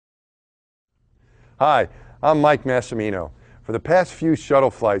Hi, I'm Mike Massimino. For the past few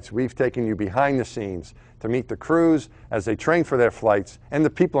shuttle flights, we've taken you behind the scenes to meet the crews as they train for their flights and the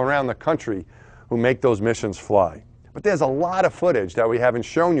people around the country who make those missions fly. But there's a lot of footage that we haven't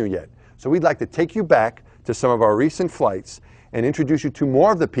shown you yet, so we'd like to take you back to some of our recent flights and introduce you to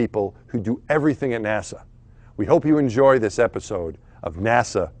more of the people who do everything at NASA. We hope you enjoy this episode of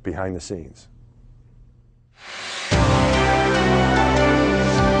NASA Behind the Scenes.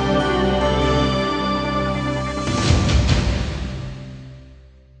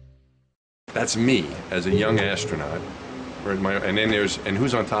 That's me as a young astronaut. And then and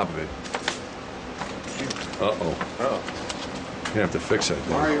who's on top of it? Uh-oh. Oh. You're gonna have to fix that.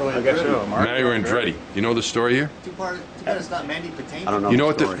 Mario Andretti. Mario Andretti. You know the story here? Too bad it's not Mandy Patinkin. I don't know. You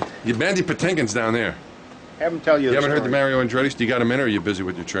know the what story. Mandy Patinkin's down there. Have him tell you. You haven't heard the Mario Andretti's? Do you got a minute or are you busy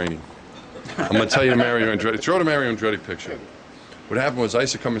with your training? I'm gonna tell you the Mario Andretti. Throw the Mario Andretti picture. What happened was I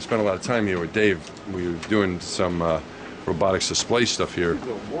used to come and spend a lot of time here with Dave. We were doing some robotics display stuff here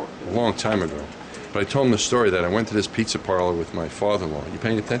a long time ago. But I told him the story that I went to this pizza parlor with my father-in-law. You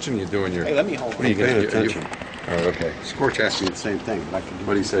paying attention? You're doing your... Hey, let me hold. What are you paying gonna, attention. Oh, okay. Scorch asked me the same thing. But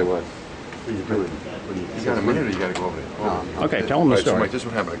What do you say? What? What are you doing? You got a minute or you got to go over there? No, okay, tell him the So story. Mike, this is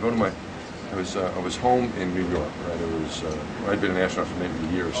what happened. I was home in New York, right? I'd been an astronaut for maybe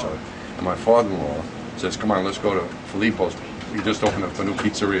a year or so. And my father-in-law says, come on, let's go to Filippo's. He just opened up a new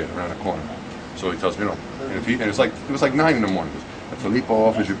pizzeria around the corner. So he tells me, and it was like 9 in the morning. If Filippo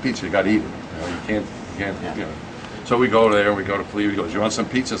offers you pizza, you got to eat it. You can't, you know. So we go there, we go to Filippo. He goes, you want some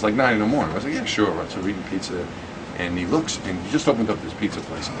pizza? It's like 9 in the morning. I was like, yeah, sure. Right. So we're eating pizza there. And he looks, and he just opened up this pizza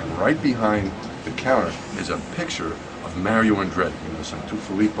place. And right behind the counter is a picture of Mario Andretti. You know, some to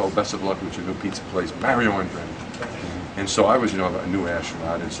Filippo, best of luck with your new pizza place, Mario Andretti. And so I was, a new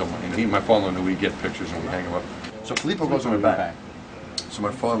astronaut, and my father-in-law knew we'd get pictures and we'd hang them up. So Filippo goes on the back. So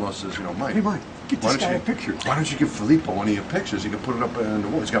my father-in-law says, Mike, Hey, Mike, get this guy a picture. Why don't you give Filippo one of your pictures? He can put it up on the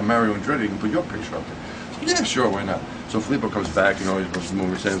wall. He's got Mario Andretti. He can put your picture up there. Yeah, sure, why not? So Filippo comes back, he's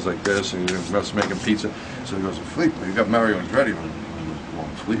moving his hands like this, and he's making pizza. So he goes, Filippo, you got Mario Andretti on the wall.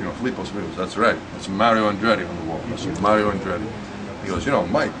 Filippo says, that's right, that's Mario Andretti on the wall. That's Mario Andretti. He goes,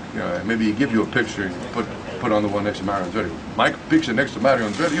 Mike, maybe he give you a picture, and put on the one next to Mario Andretti. Mike, picture next to Mario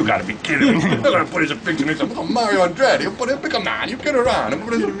Andretti? You gotta be kidding me. They're gonna put his picture next to Mario Andretti. He'll put a picture, nah, you get around. He'll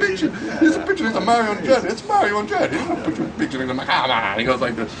put his picture. There's a picture next to Mario Andretti. It's Mario Andretti. He'll put your picture next to Mario. Come on. He goes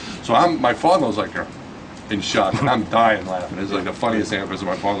like this. So my father-in-law's like, in shock, and I'm dying laughing. It's like the funniest thing I've ever seen.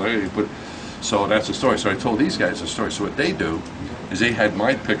 My father, so that's the story. So I told these guys the story. So what they do is they had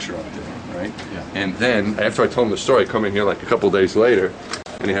my picture up there, right? Yeah. And then after I told them the story, I come in here like a couple days later,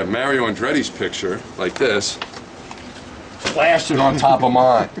 and they have Mario Andretti's picture like this, plastered on top of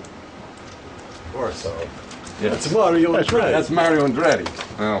mine. Of course. So, yeah. That's Mario Andretti. That's right. That's Mario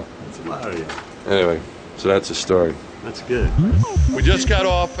Andretti. Well, That's Mario. Anyway, so that's the story. That's good. We just got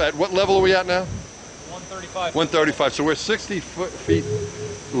off at, what level are we at now? 135. 135, so we're 60 feet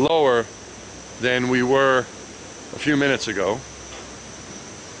lower than we were a few minutes ago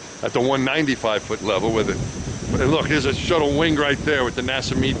at the 195-foot level with it. And look, there's a shuttle wing right there with the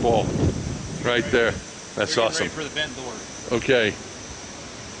NASA meatball right there. That's awesome. Ready for the vent door. Okay.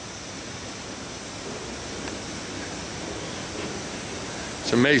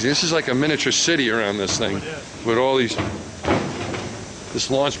 It's amazing. This is like a miniature city around this thing with all these. This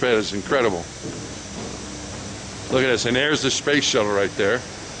launch pad is incredible. Look at this, and there's the space shuttle right there.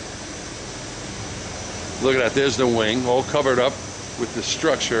 Look at that, there's the wing, all covered up with the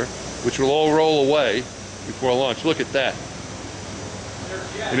structure, which will all roll away before launch. Look at that.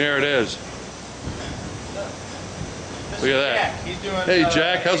 And there it is. Look at that. Hey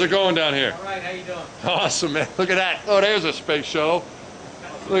Jack, how's it going down here? All right, how you doing? Awesome, man. Look at that. Oh, there's a space shuttle.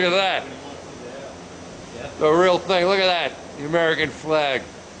 Look at that. The real thing. Look at that. The American flag.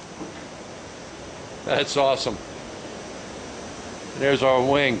 That's awesome. There's our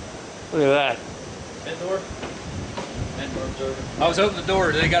wing. Look at that. Vent door? Vent door's over. I was opening the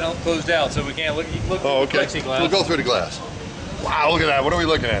door, they got it closed out, so we can't look through Oh, the okay. plexiglass. We'll go through the glass. Wow, look at that. What are we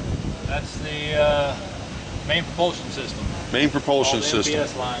looking at? That's the main propulsion system. Main propulsion All the system.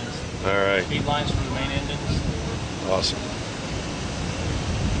 MPS lines. All right. Feed lines for the main engines. Awesome.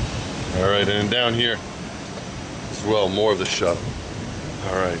 All right, and then down here as well, more of the shuttle.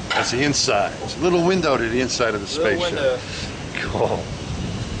 All right, that's the inside. It's a little window to the inside of the spaceship. Cool.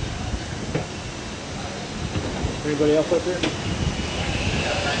 Anybody else up there?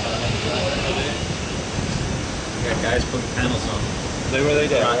 We got guys putting panels on. Where they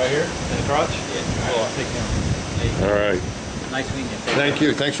did? Right here? In the crotch? Yeah. Oh, I'll take them. All right. Nice meeting you. Thank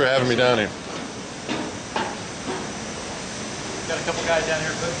you. Thanks for having me down here. got a couple guys down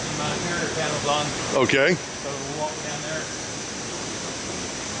here putting some interior panels on, Okay. so we'll walk down there.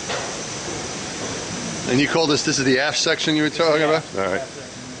 And you call this is the aft section you were talking about? All right.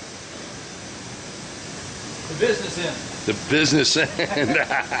 The business end. The business end.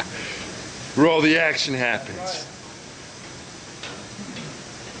 Where all the action happens.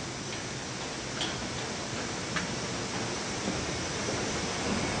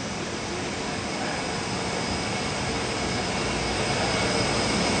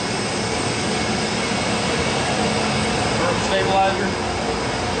 Stabilizer,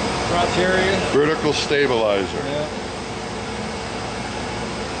 crotch area. Vertical stabilizer Yeah.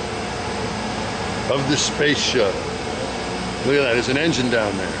 of the space shuttle. Look at that, there's an engine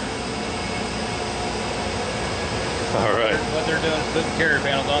down there. All right. What they're doing is putting carrier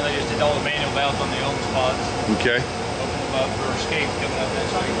panels on. They just did all the manual valves on the own spots. Okay. Open them up for escape coming up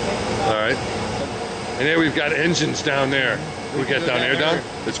next week. All right. And here we've got engines down there. We get down there, Don?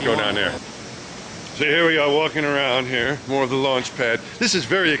 Let's go down there. So here we are walking around here, more of the launch pad. This is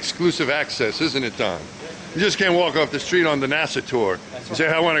very exclusive access, isn't it, Don? You just can't walk off the street on the NASA tour. You say,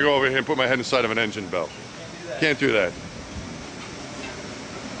 I want to go over here and put my head inside of an engine belt. Can't do that.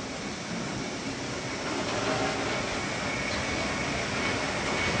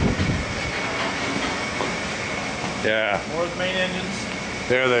 Yeah, More of the main engines.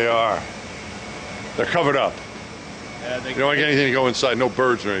 there they are. They're covered up. They You don't want anything to go inside, no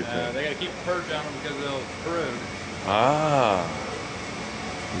birds or anything. They got to keep the purge on them because they'll corrode. Ah.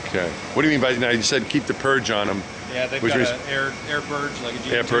 Okay. What do you mean by now? You said keep the purge on them. Yeah, they've Which got means- an air purge, like a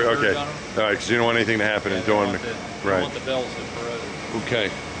GM2 Yeah, purge okay. on them. All right, because you don't want anything to happen and They doing want right. want the bells to corrode.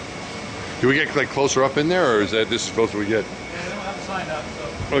 Okay. Do we get like closer up in there, or is that this is both we get? Yeah, they don't have a sign up,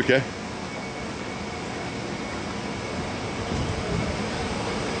 so. Okay.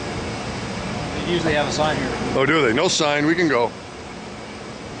 They usually have a sign here. Oh, do they? No sign. We can go.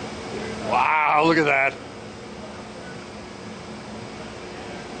 Wow! Look at that.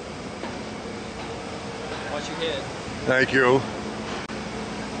 Watch your head. Thank you.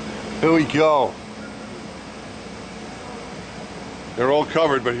 Here we go. They're all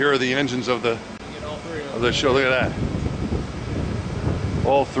covered, but here are the engines of the You get all three of them. show. Look at that.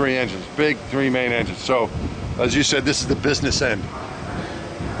 All three engines, big three main engines. So, as you said, this is the business end.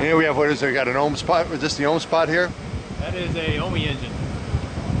 Here we have, what is there? Got an ohm spot. Is this the ohm spot here? That is a OMI engine.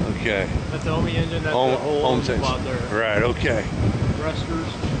 Okay. That's the OMI engine. That's Ohm- the whole ohm ohm spot engine. there. Right. Okay. Thrusters.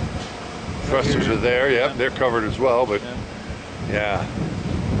 Thrusters are there. Yep, they're covered as well. But Yeah. yeah.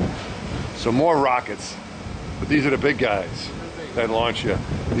 So more rockets, but these are the big guys that launch you.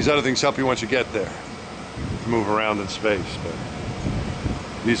 These other things help you once you get there. Move around in space, but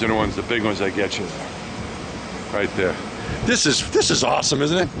these are the ones, the big ones that get you there. Right there. This is awesome,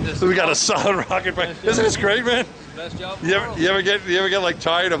 isn't it? So we got a solid rocket. Isn't this great, man? Best job in You the ever, world. you ever get like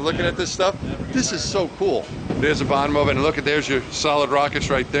tired of looking at this stuff? This is so cool. There's the bottom of it, and look at there's your solid rockets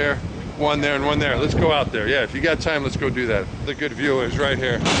right there. One there and one there. Let's go out there. Yeah, if you got time, let's go do that. The good view is right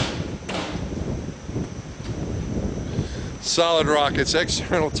here. Solid rockets,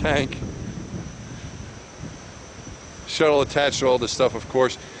 external tank. Shuttle attached to all this stuff, of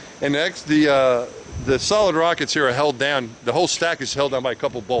course. And the solid rockets here are held down. The whole stack is held down by a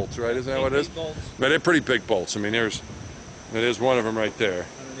couple bolts, right? Isn't that what it is? 8 bolts But they're pretty big bolts. I mean, there's one of them right there.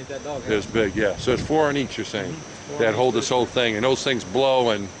 underneath that dog. There's big, yeah. So it's 4 on each, you're saying, that hold this whole thing. And those things blow,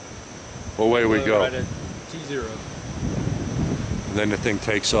 and away we go. Right at T0. And then the thing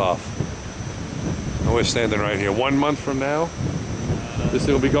takes off. And we're standing right here. 1 month from now, this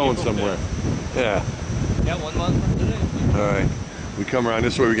thing will be going April somewhere. Yeah. Yeah, 1 month from today. All right. We come around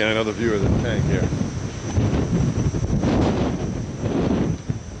this way, we get another view of the tank here.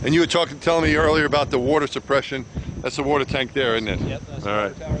 And you were telling me earlier about the water suppression. That's the water tank there, isn't it? Yep, that's all the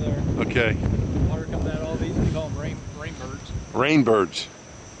right. water tower there. Okay. Water comes out of all these, and they call them rain birds. Rainbirds.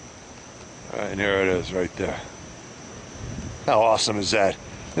 All right, and here it is right there. How awesome is that?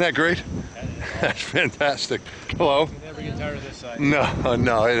 Isn't that great? That's fantastic. Hello. You never get tired of this side.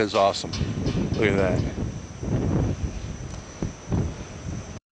 No, it is awesome. Look at that.